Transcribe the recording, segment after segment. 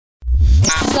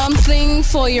Something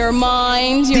for your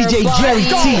mind, your DJ body, Jerry T,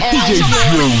 and DJ your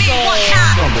soul.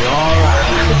 Gonna be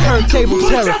alright. The turntable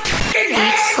terror.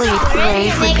 Eat, sleep,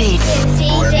 rave, repeat.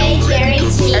 DJ Jerry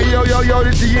T. Hey, yo,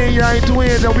 this the Yin Yang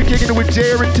Twins, and we kicking it with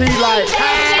Jerry T like.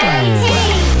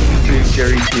 DJ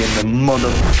Jerry T in the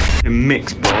motherfucking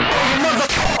mix, bro.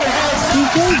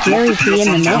 DJ Jerry T in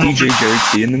the mix. DJ Jerry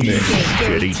T in the mix.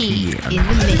 Jerry T in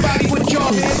the mix.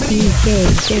 DJ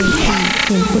Jerry T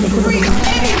in the mix.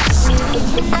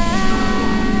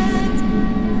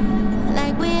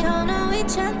 Like we don't know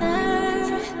each other.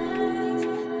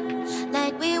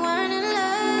 Like we weren't in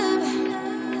love.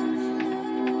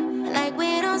 Like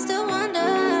we don't still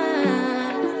wonder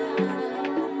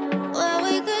what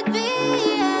we could be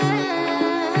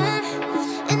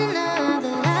in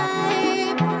another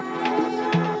life.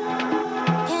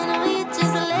 Can we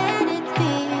just let it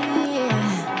be?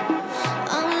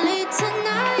 Only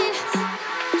tonight,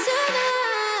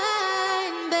 tonight.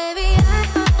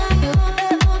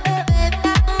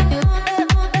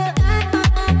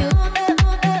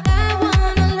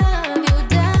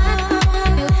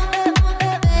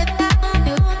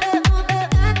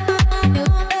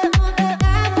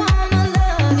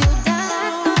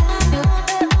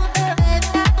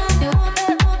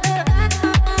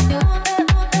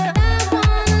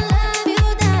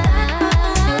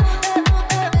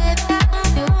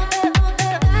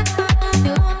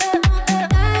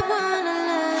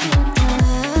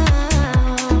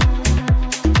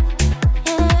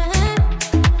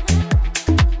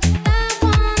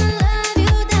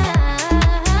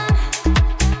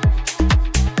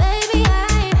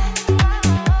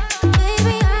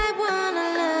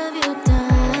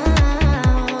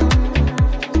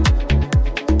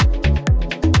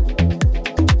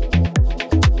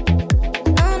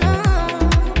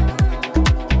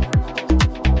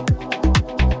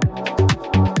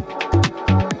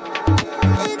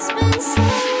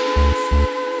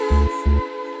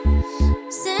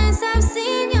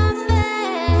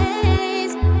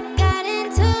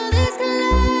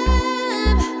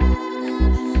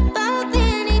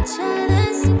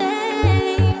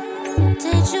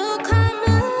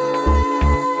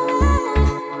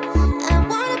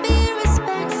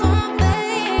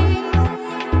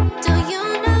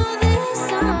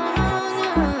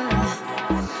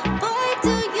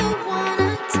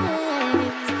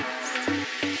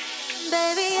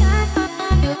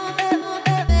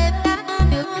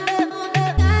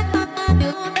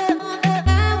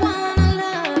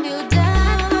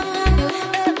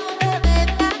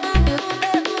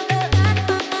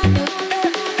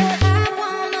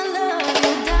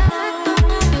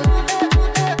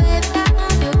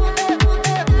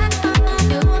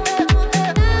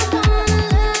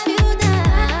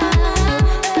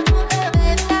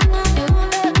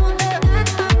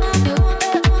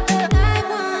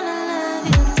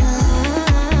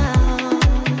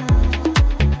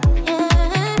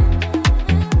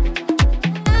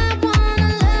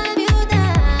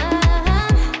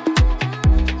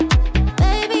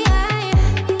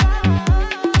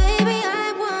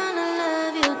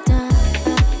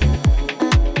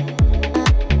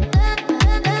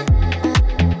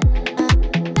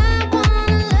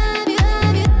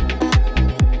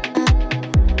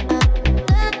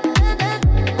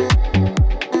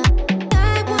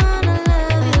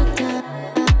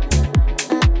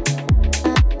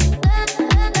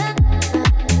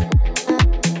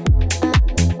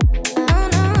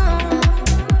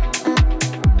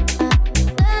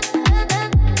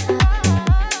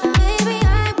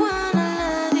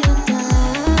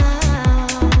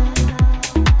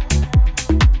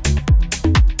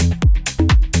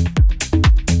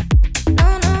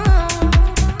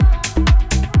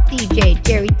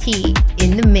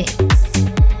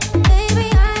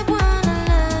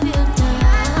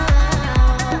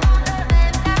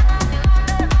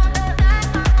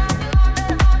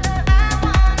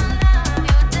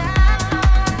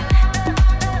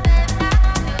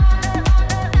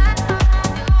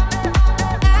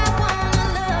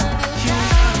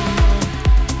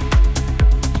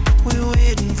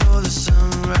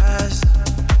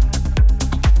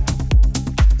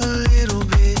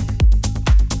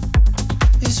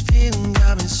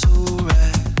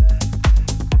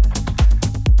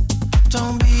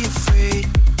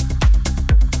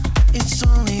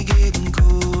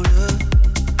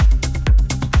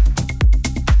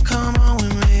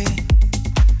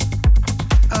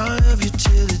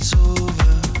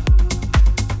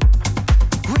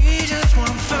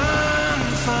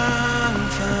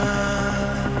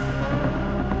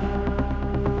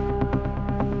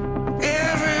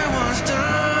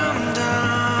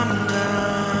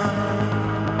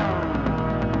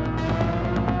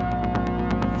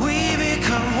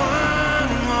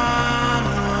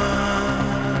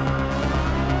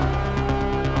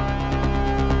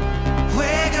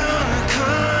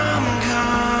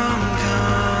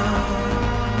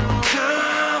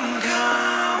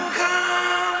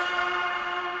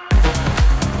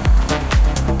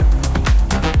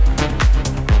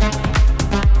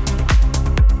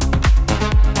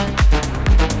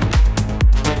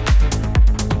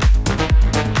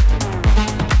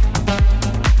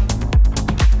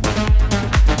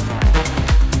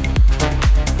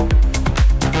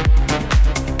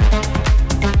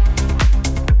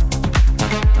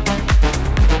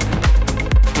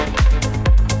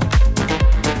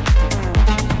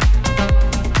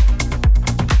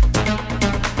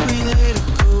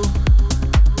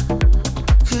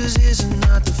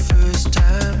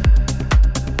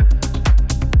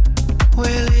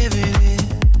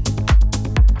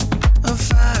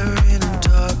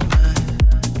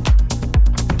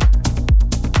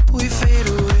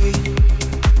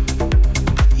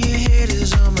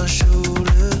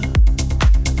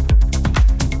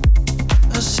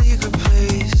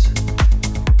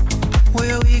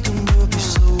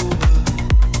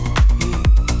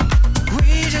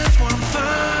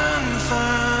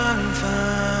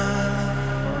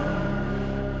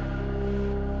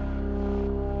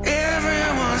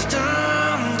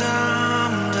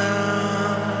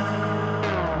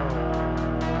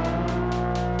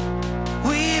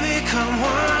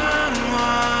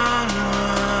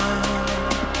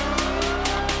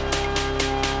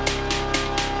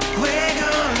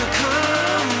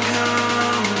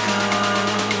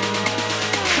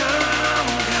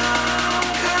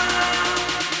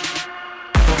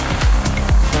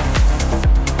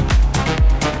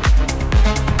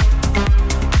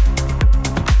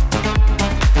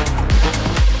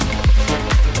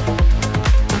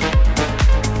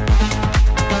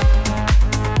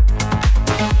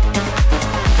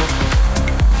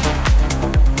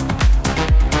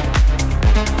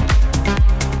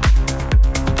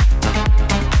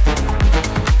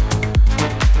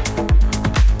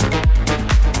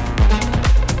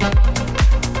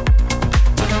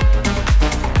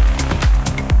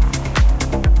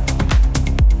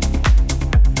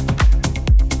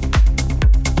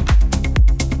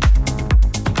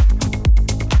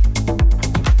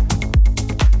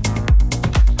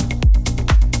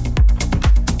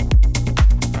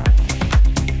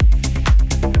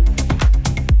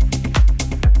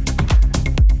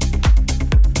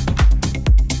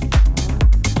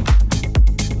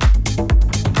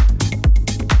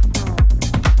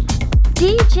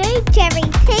 DJ Jerry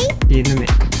T in the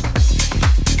mix.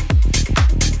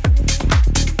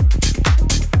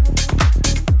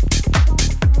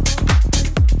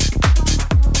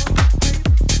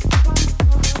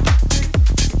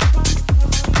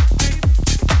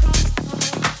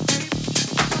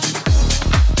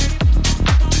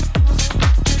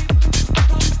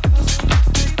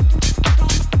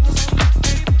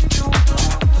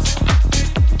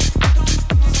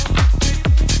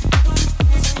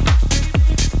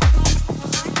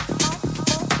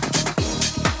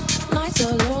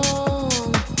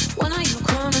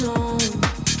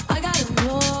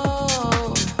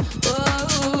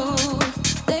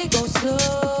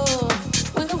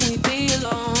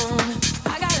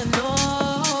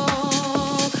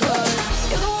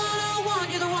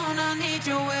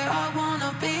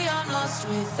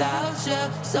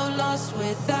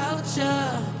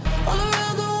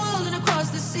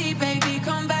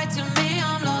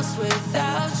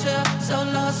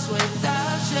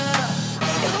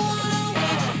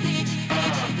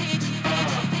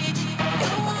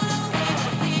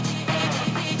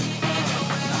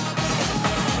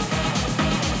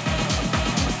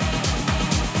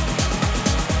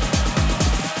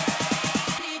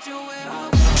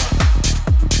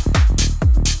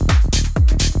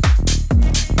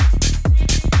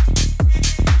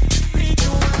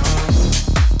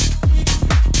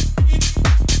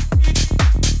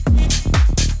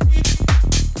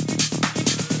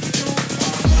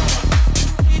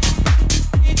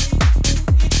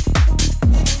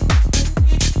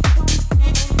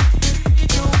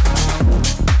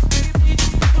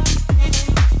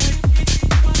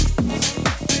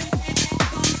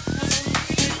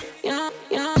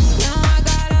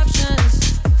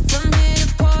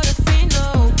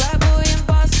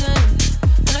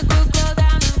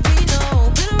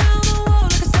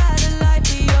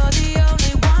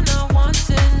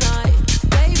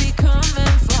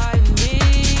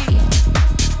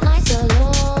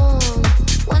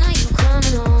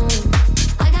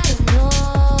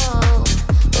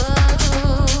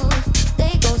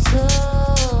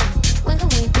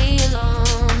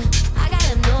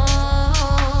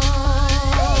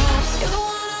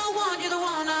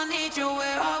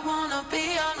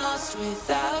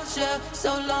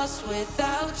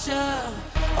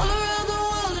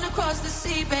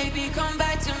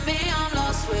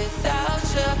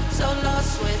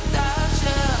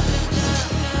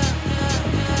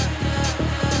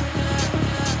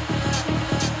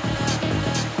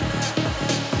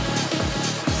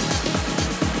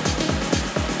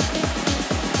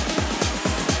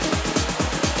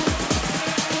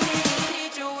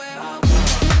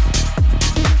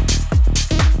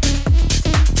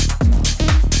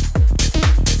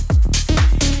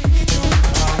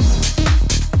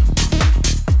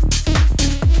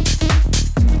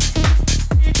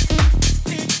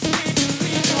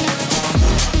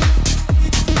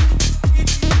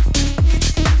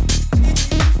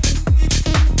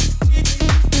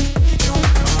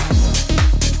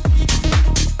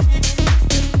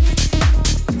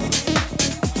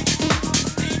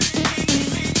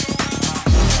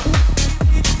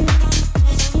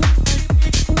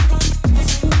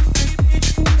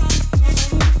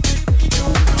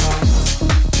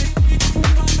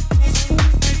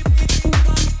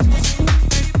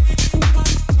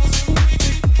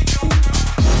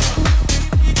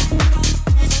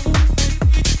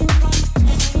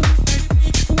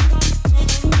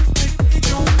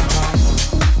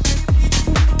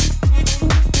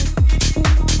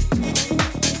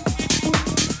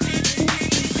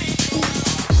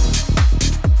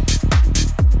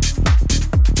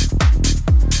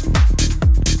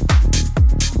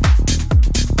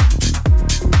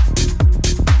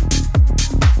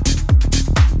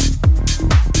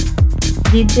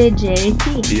 DJ Jerry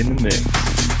T in the mix.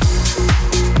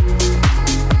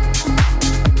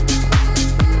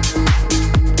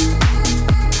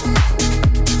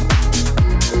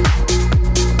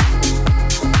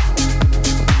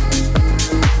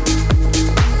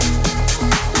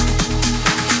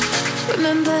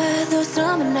 Remember those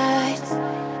summer nights,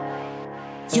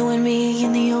 you and me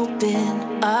in the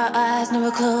open, our eyes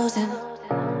never closing.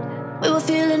 We were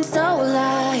feeling so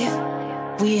alive.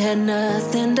 We had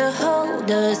nothing to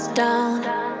hold us down. No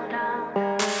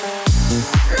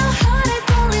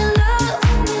heartache, only love.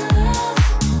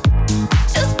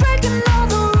 Just breaking all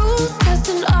the rules,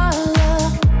 testing our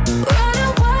love.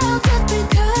 Running wild just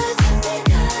because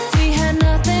we had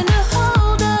nothing to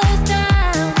hold us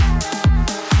down.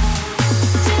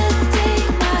 Just take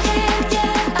my hand,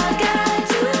 yeah, I got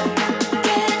you.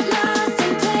 Get lost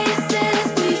in places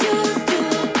we used to.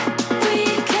 We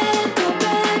can't go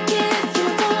back if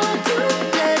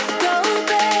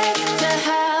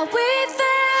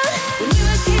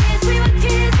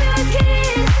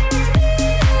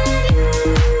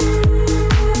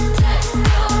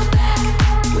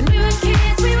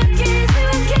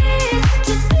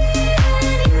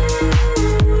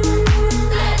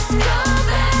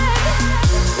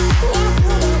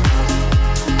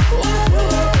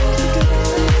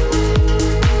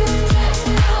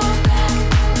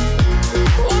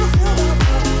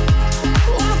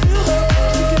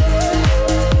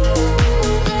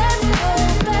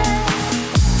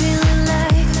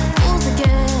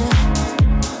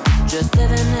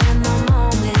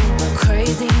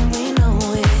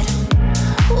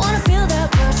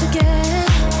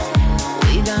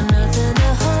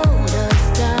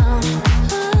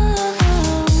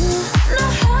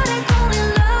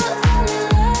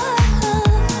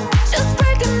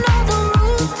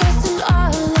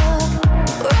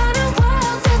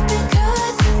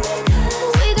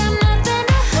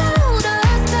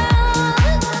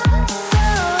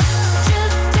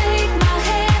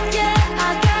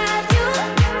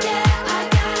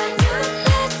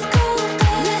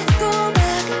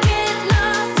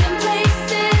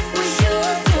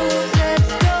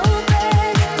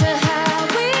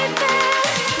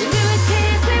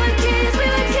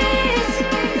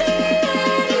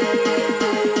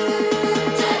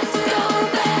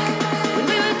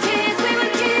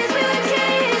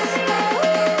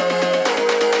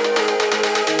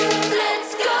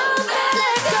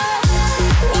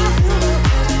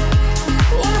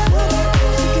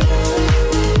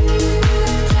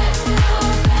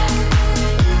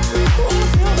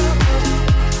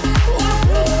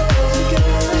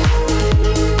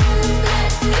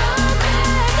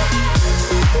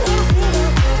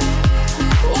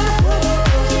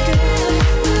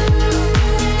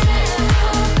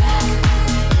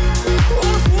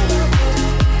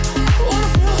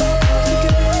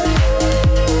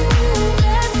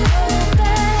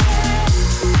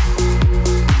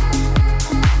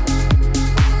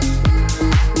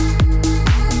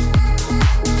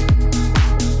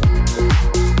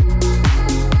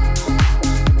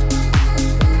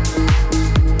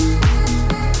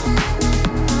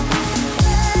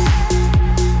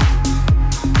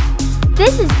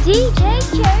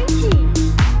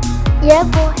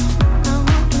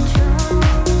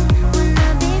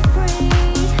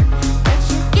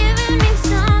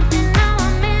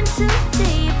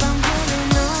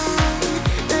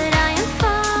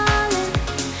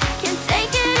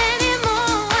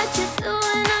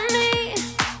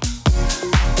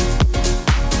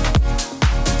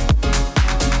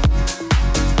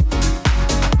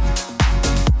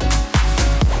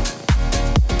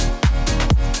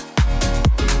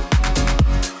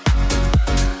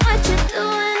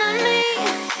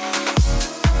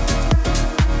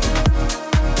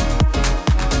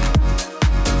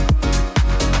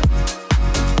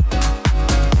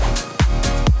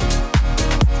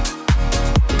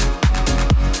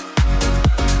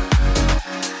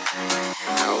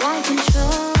want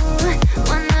control,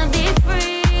 wanna be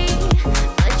free,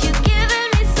 but you giving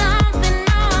me something.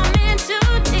 Now I'm in too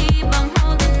deep. I'm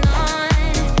holding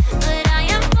on, but I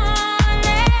am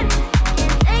falling.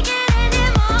 Can't take it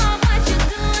anymore. What you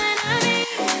doing to me?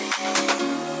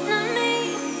 Not me,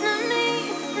 not me,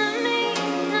 not me,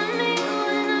 not me,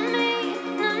 not me,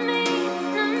 not me,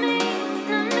 not me,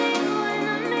 not me,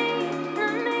 not me,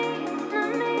 not me, not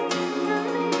me, not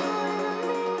me.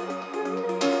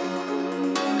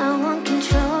 I want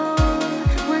control.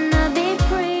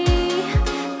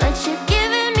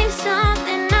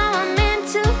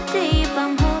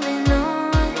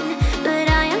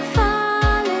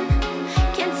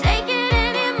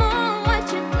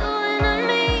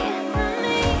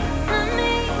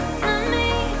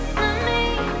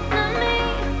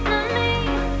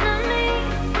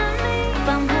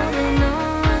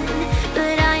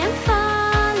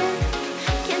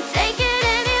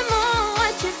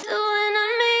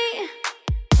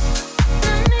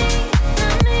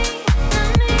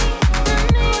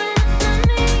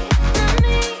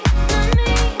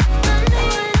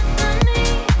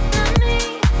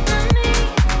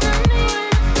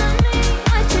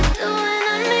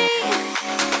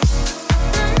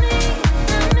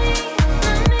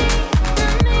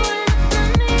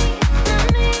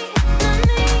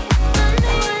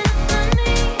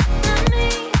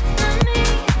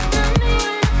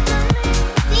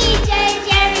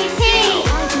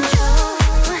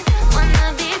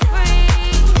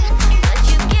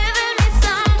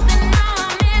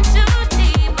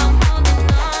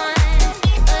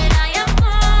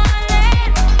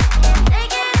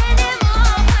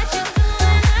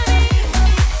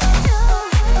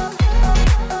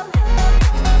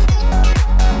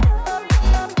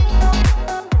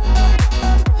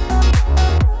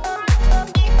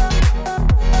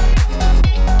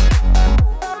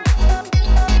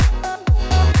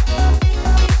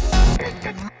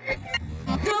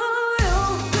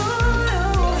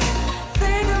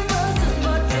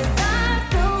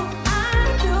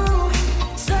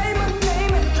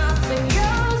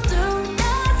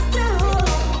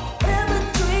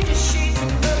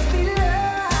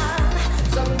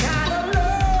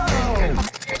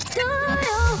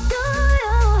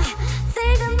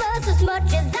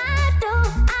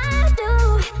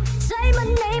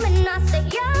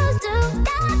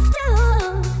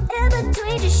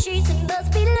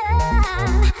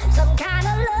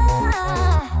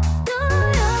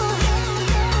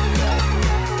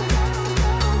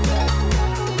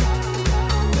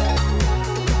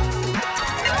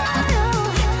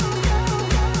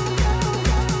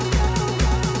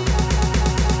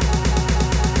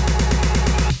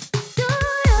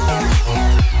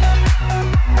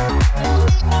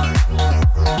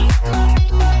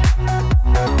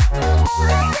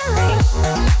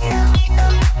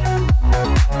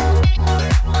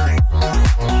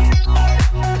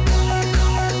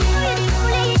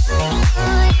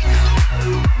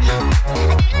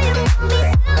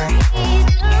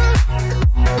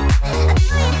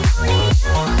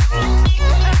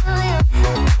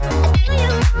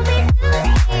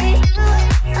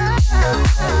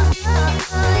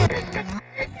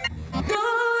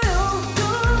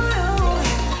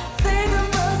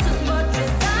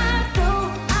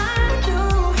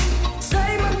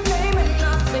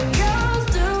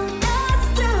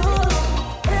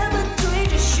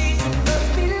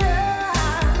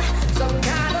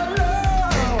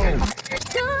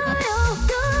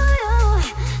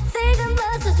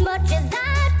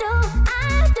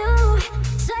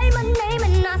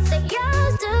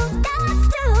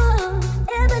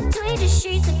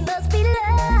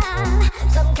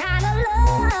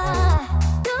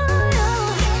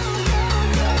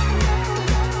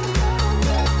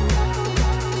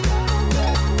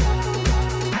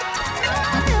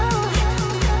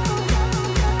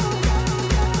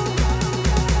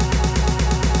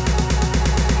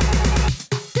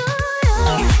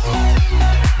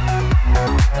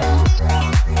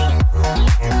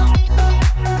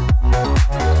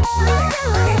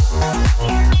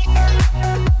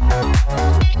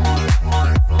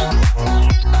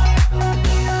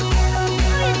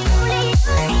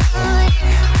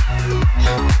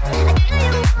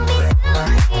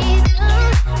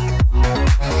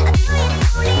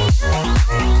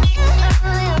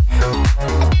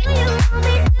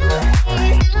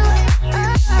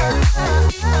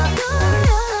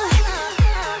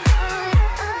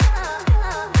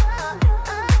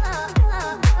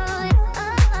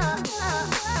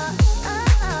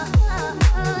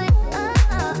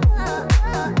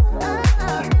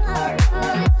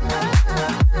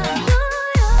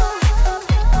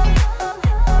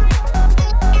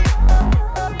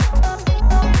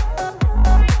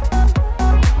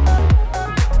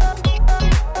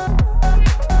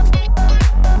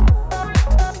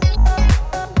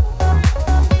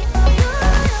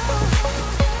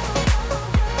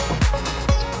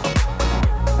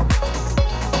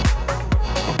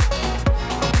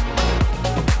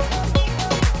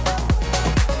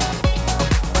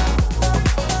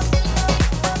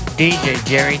 DJ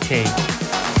Jerry T.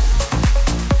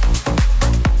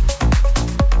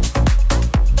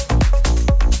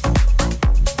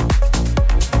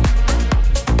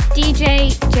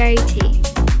 DJ Jerry T.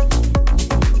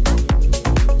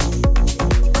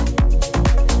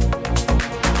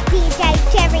 DJ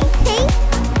Jerry T.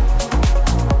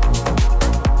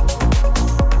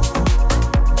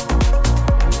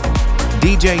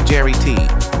 DJ Jerry T.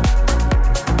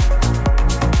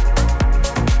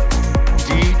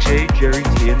 DJ Jerry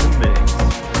T in the mix.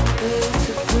 It's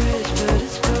a bridge, but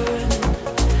it's burning.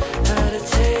 At a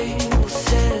table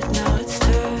set, now it's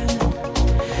turning.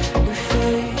 We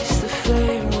face the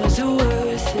flame, was it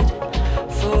worth it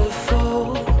for the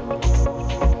fall?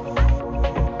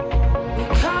 We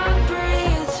can't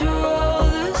breathe through all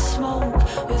the smoke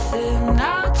within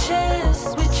our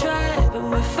chests. We try, but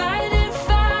we're fighting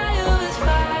fire with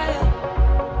fire,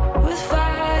 with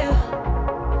fire,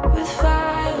 with fire.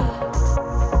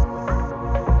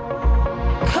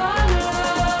 Can't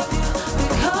love you, we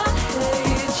can't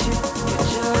hate you. We're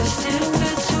just in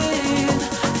between,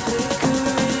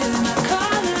 flickering. I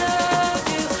can't love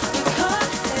you, we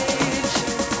can't hate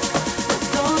you. But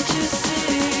don't you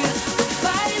see, we're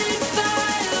fighting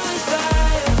fire with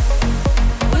fire,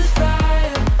 with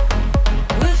fire,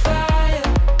 with fire.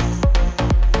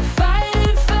 We're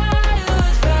fighting fire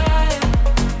with fire,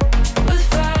 with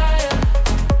fire,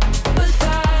 with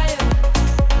fire.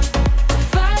 We're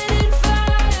fighting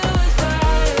fire with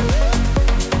fire.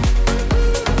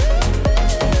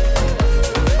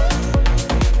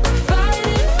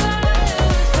 Fighting fire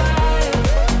with fire.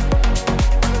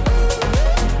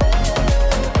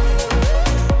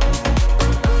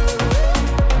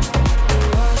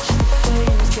 Watch the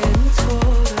flames getting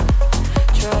taller.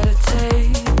 Try to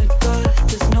tame it, but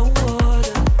there's no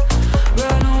water.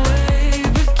 Run away,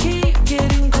 but keep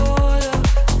getting caught up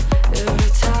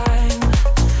every time.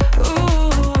 Ooh,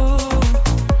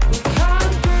 we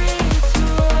can't breathe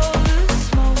through all the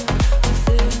smoke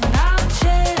within our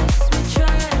chests. We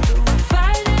try, but we're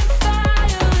fighting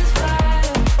fire with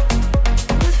fire,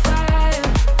 with fire,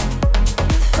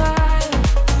 with fire.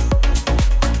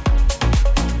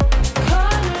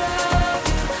 Can't love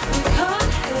you, we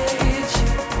can't hate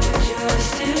you. We're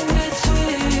just in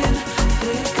between,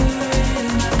 flickering.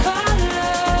 I can't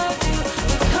love you,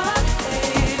 we can't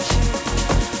hate you.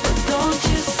 But don't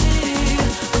you see,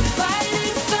 we're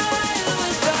fighting fire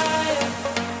with fire,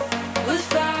 with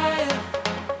fire,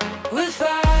 with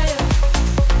fire.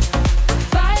 We're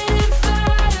fighting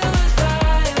fire with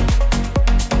fire,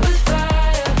 with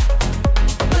fire,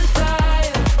 with fire. We're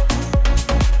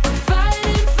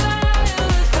fighting fire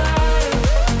with fire.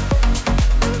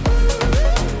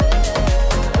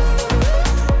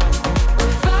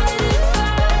 We're fighting fire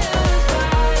with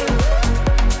fire.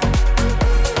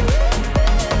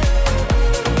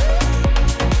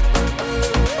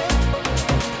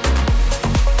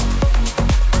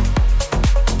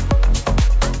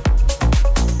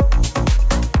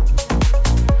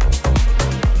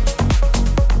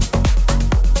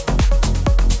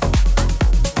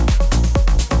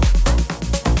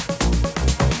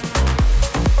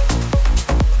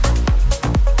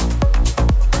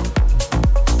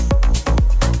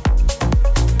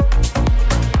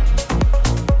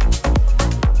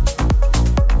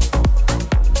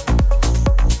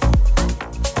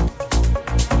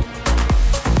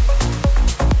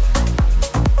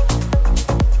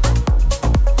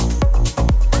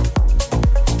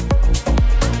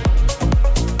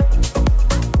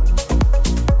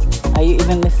 Are you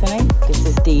even listening? This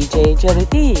is DJ Jerry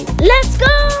T. Let's go!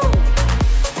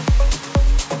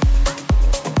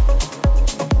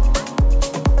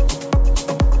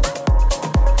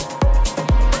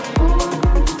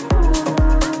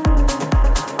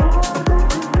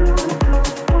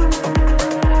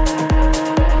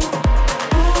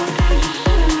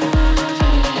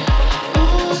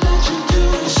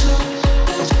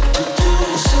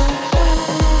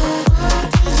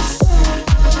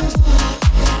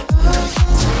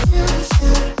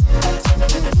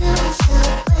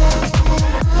 We'll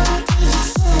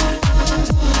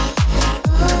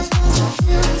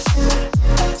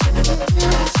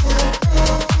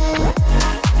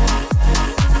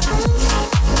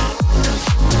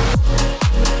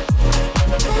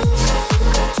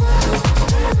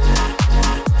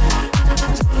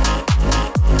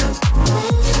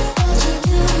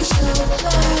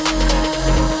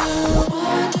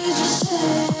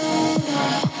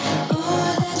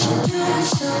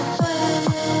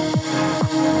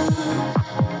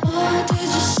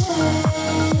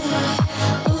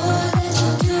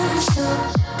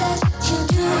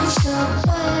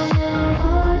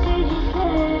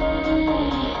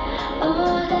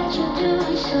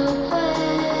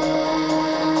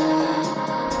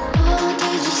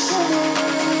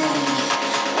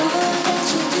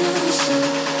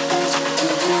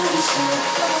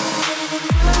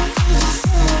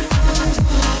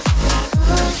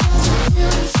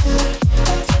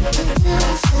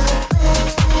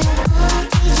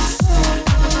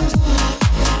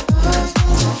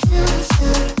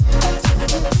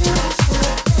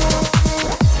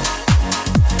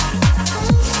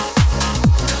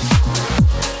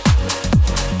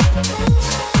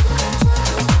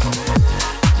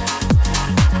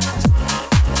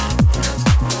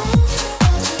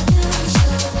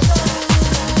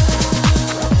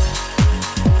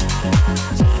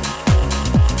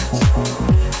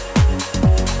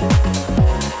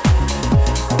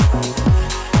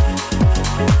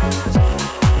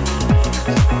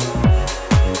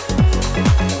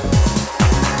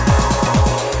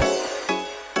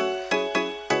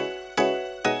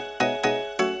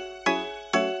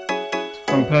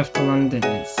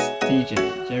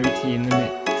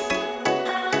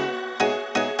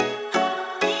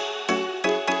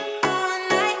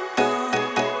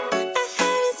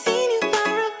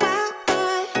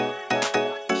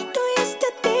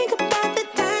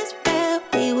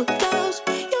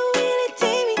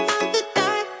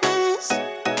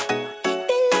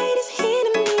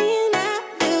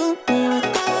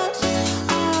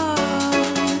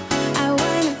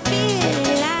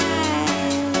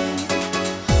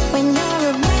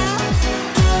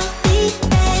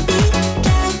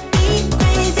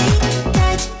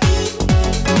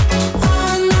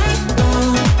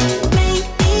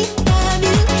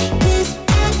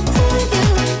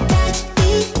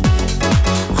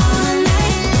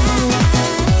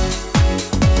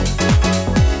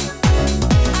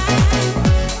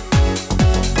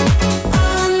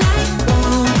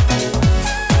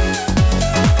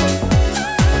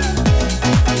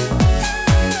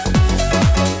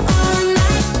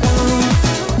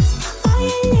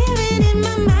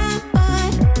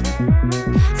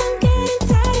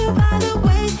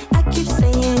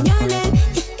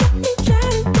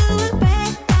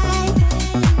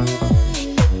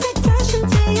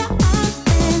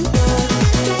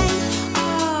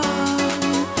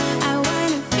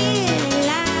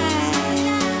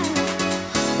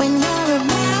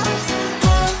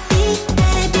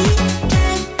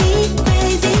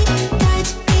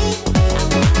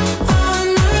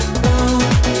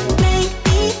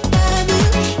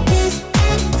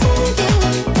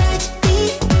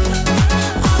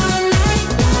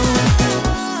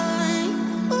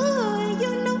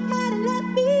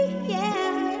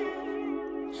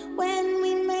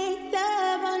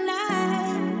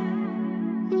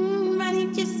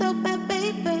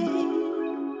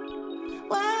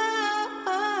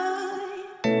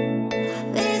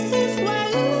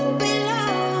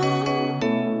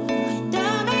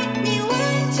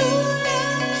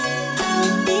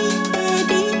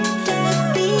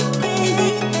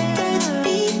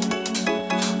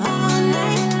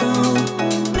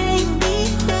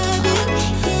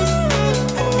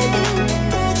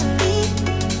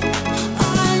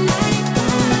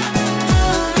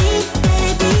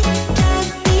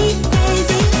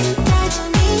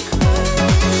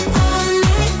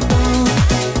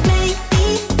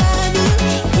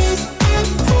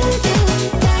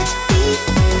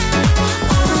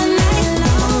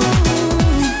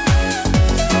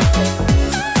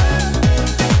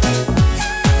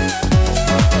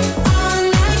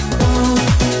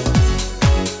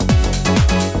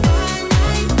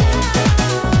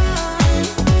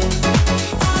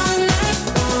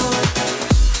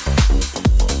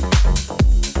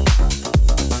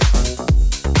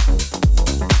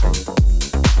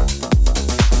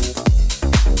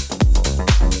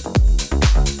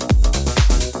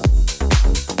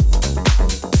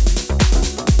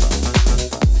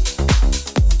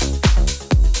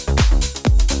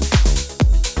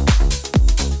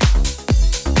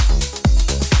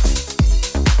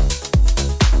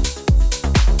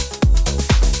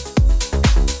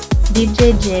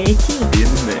DJ Jerry T.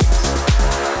 In the mix.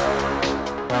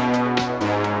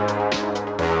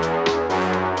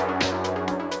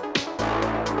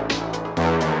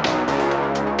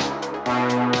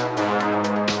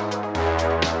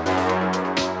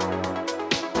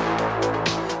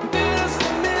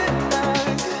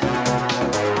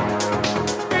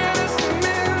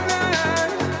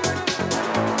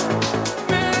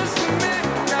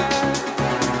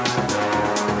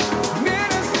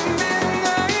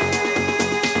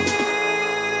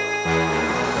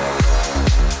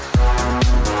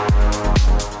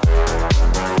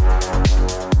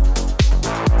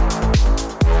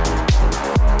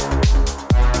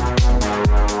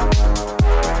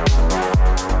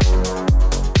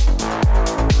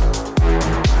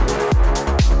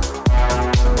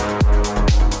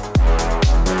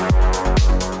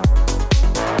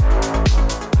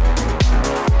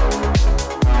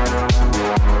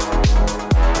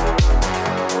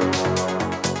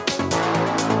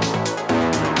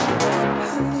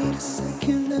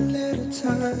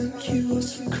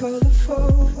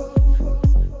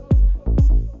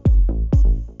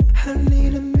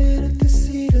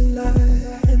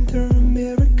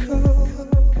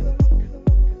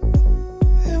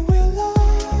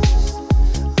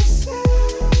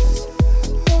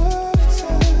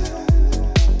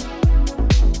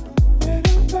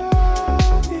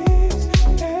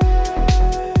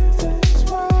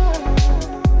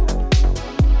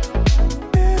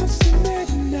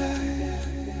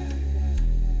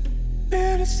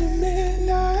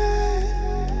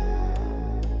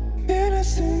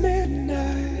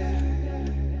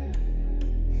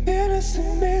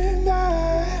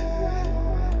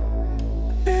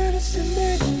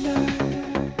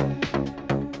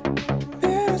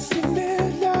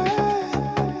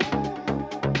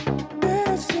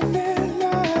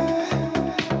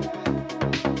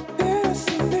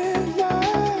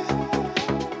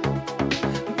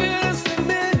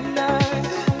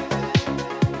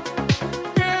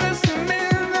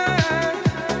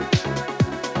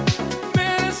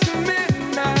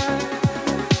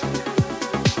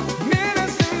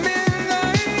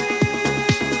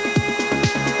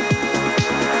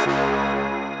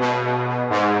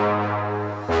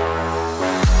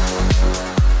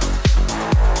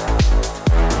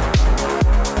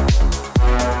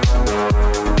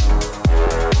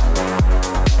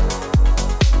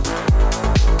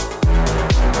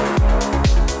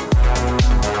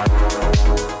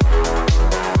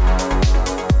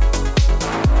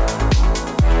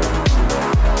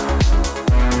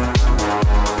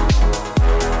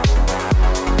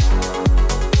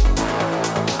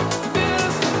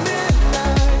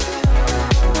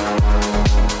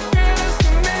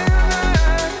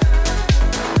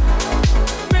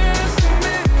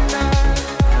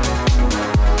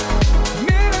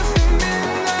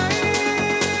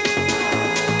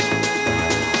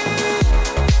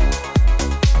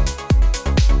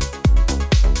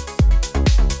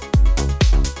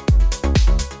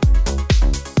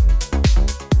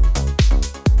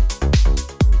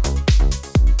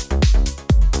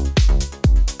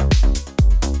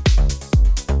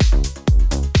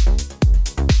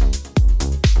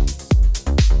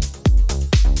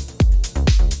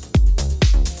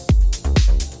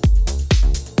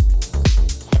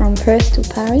 From Pearce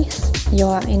to Paris, you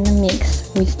are in the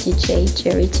mix with DJ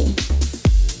Jerry T.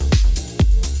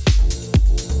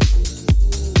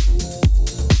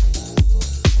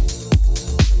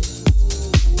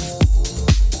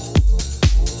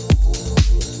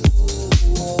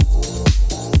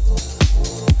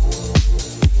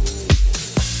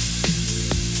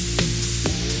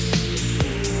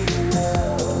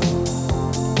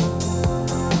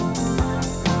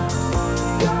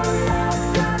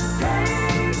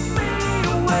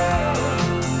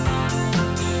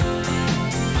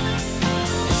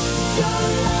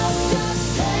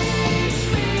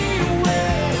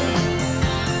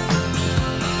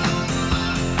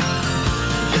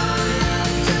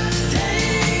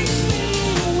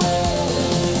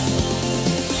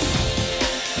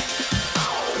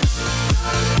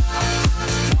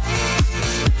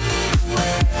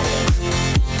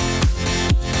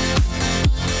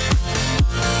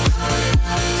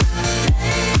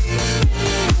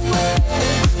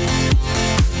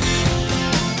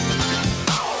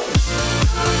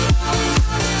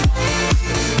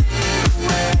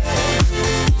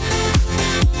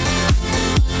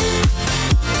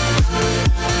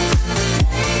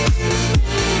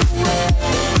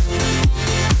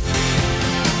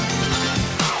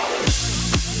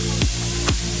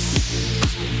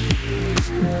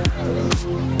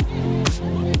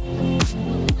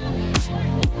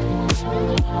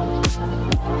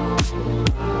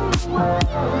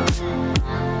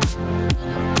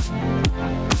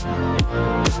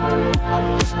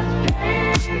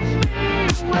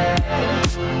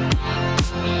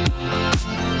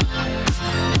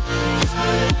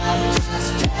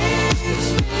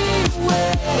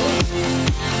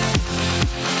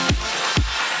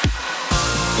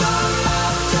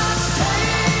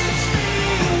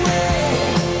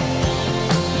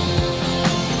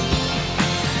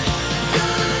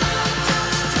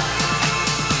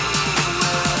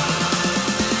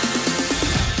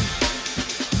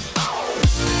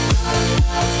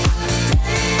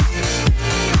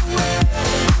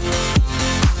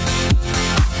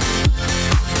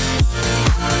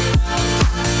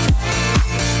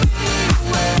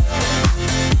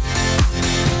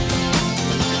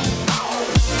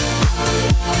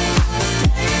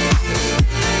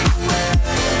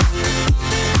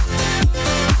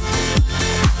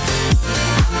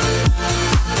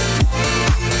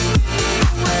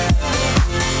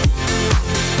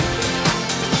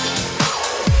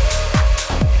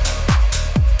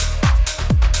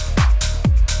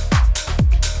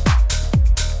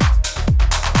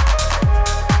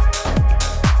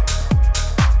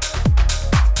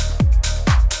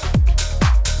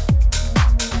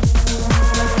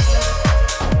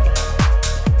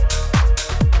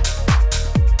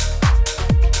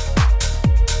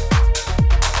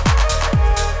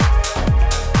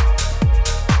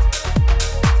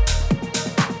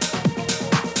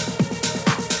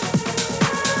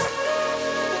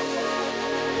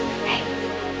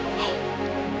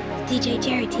 DJ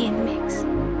Jerry T in the mix.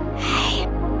 Hey.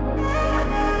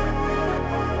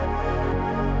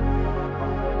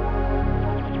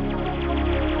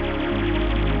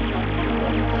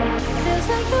 Feels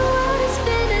like the world is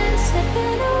spinning,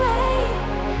 slipping away.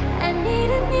 I need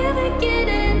a new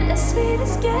beginning, a sweet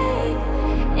escape.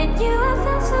 In you I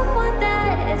found someone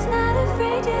that is not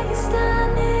afraid, yeah, you're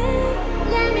stunning.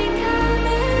 Let me come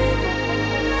in.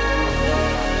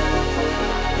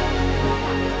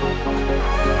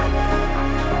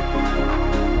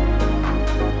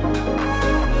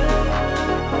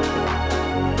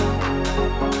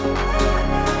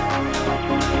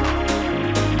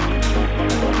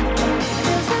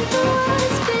 Feels like the world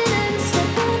is spinning,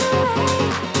 slipping away.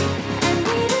 I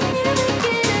need a new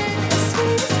beginning, a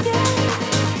sweet escape.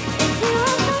 In you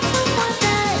I found someone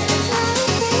that is not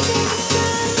afraid, yeah, you're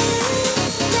stunning.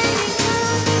 Let me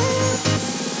come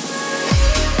in.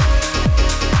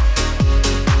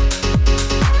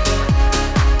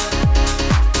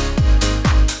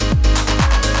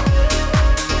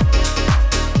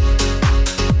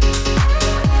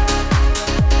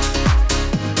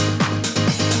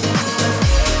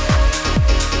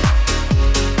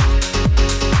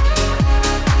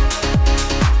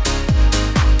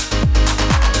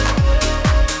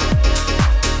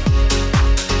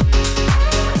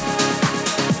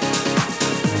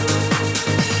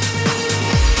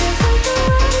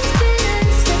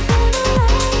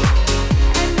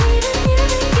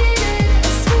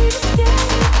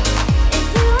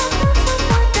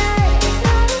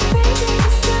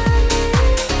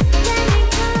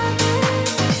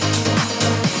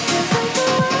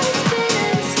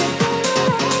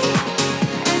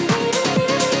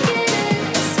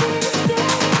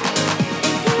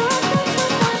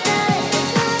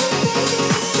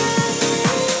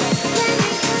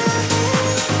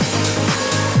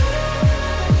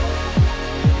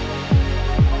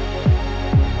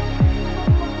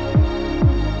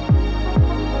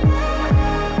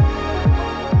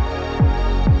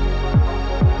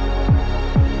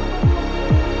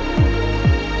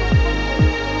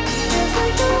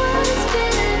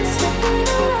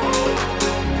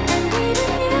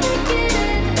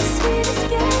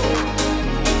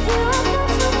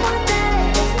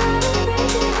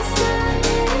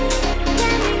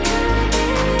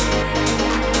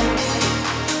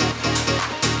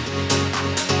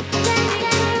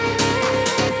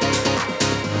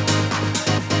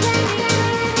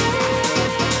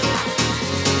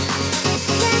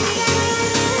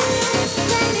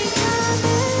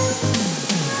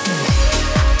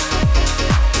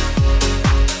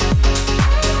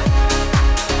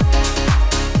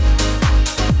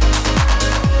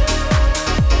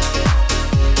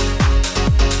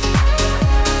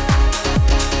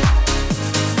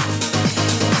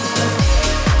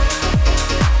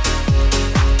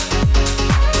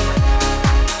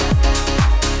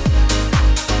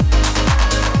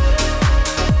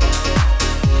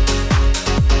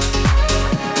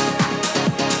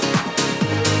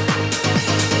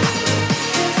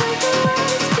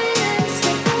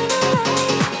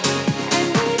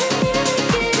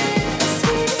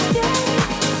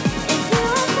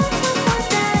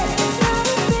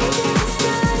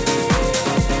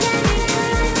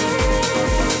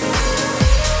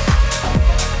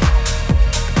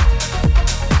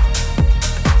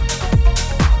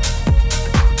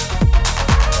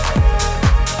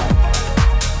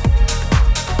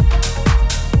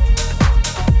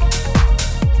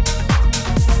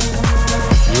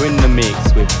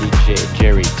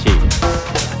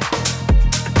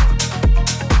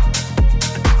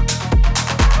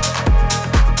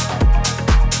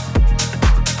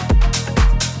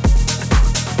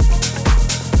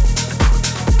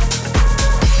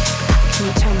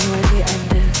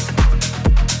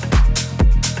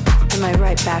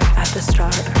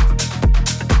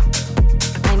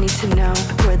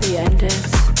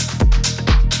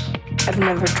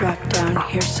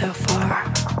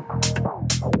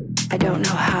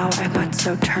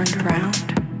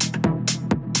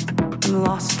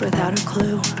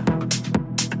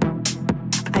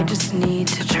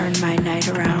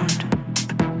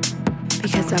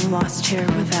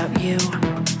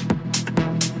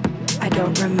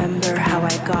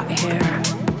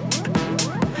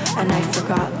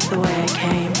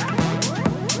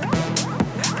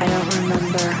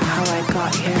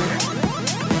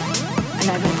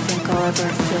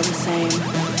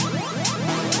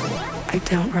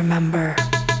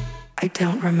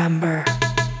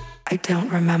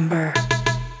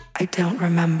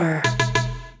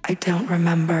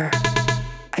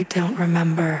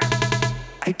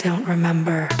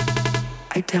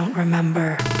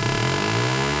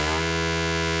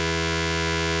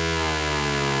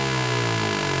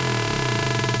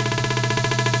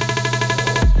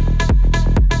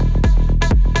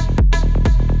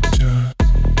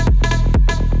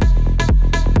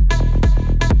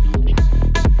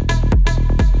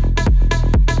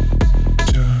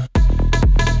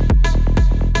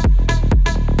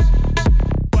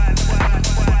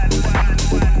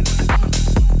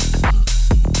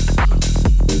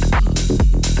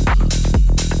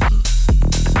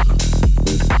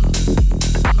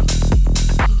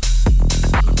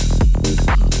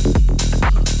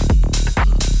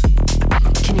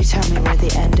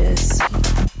 is.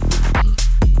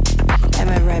 Am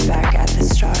I right back at the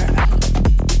start?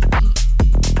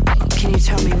 Can you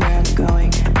tell me where I'm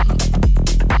going?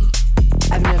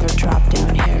 I've never dropped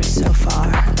down here so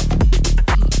far.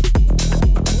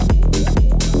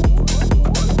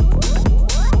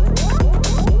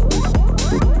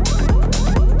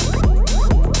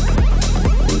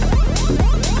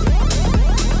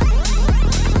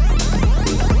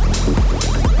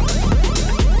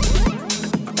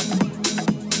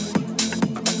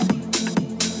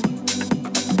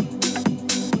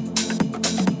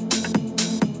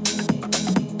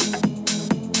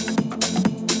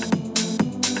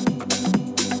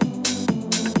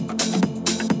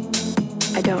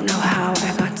 I don't know how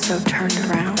I got so turned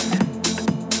around.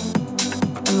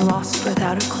 I'm lost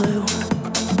without a clue.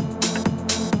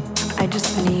 I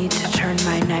just need to turn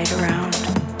my night around,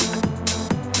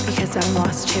 because I'm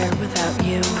lost here without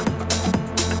you.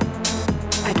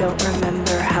 I don't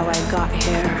remember how I got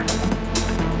here,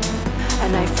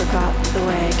 and I forgot the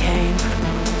way I came.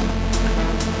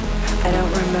 I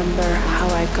don't remember how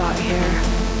I got here,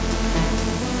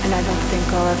 and I don't think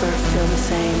I'll ever feel the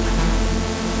same.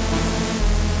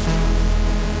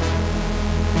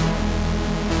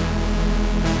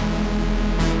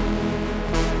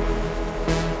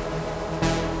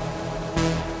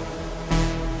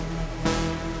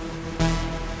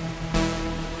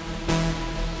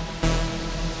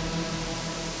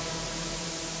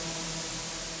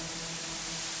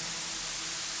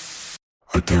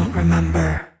 I don't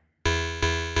remember.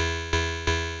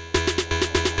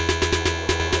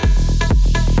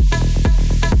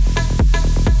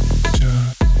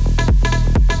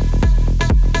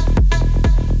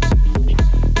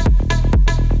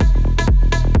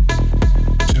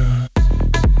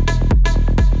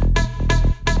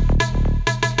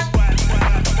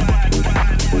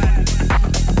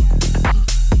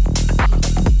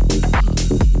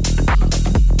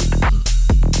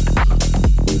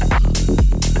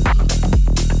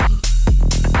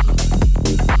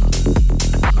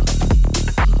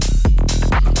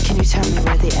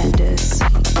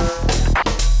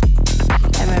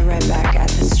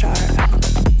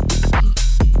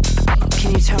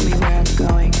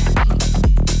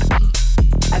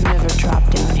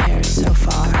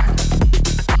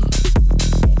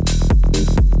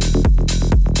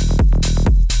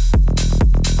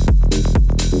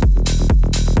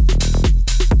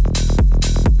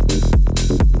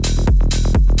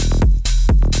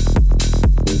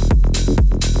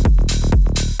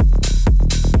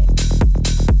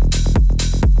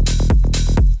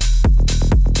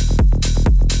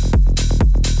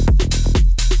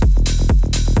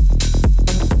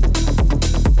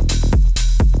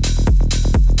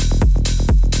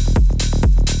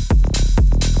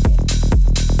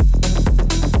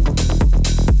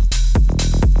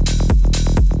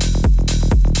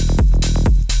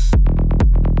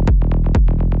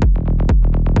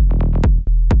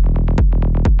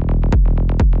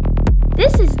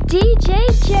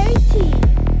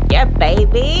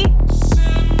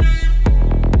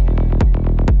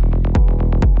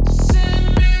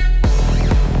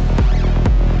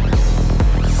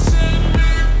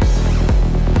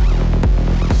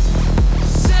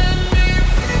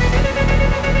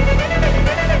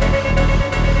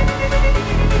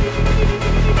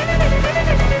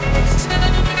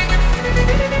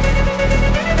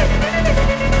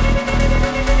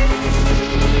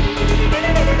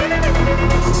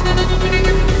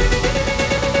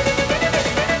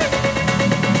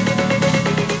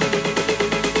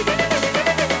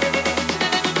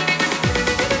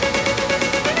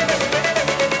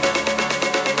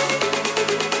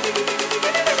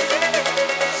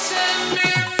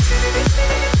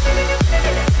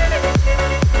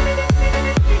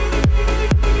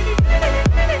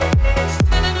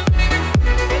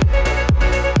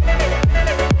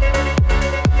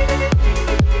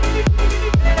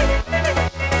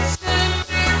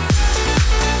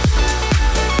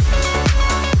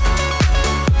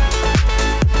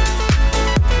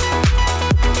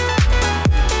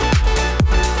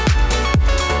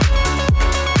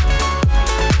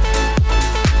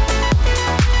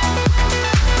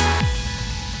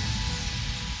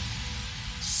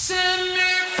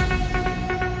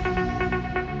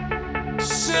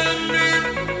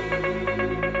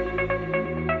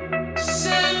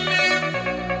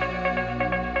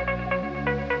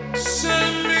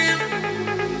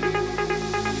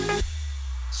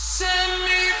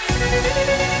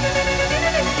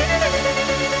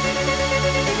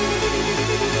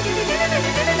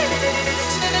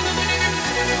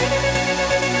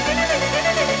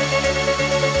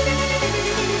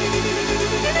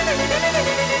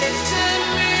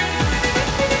 Send me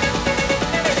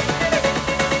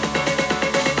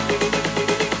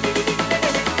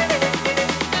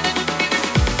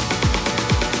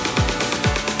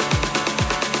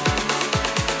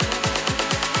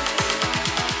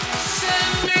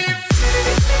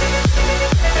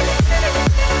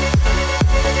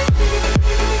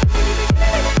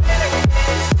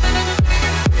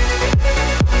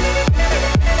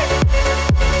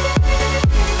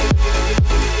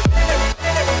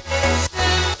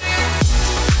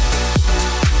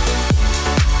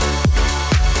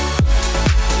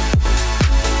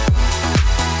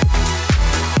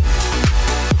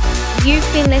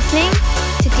listening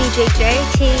to DJ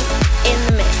JT in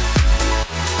the mix.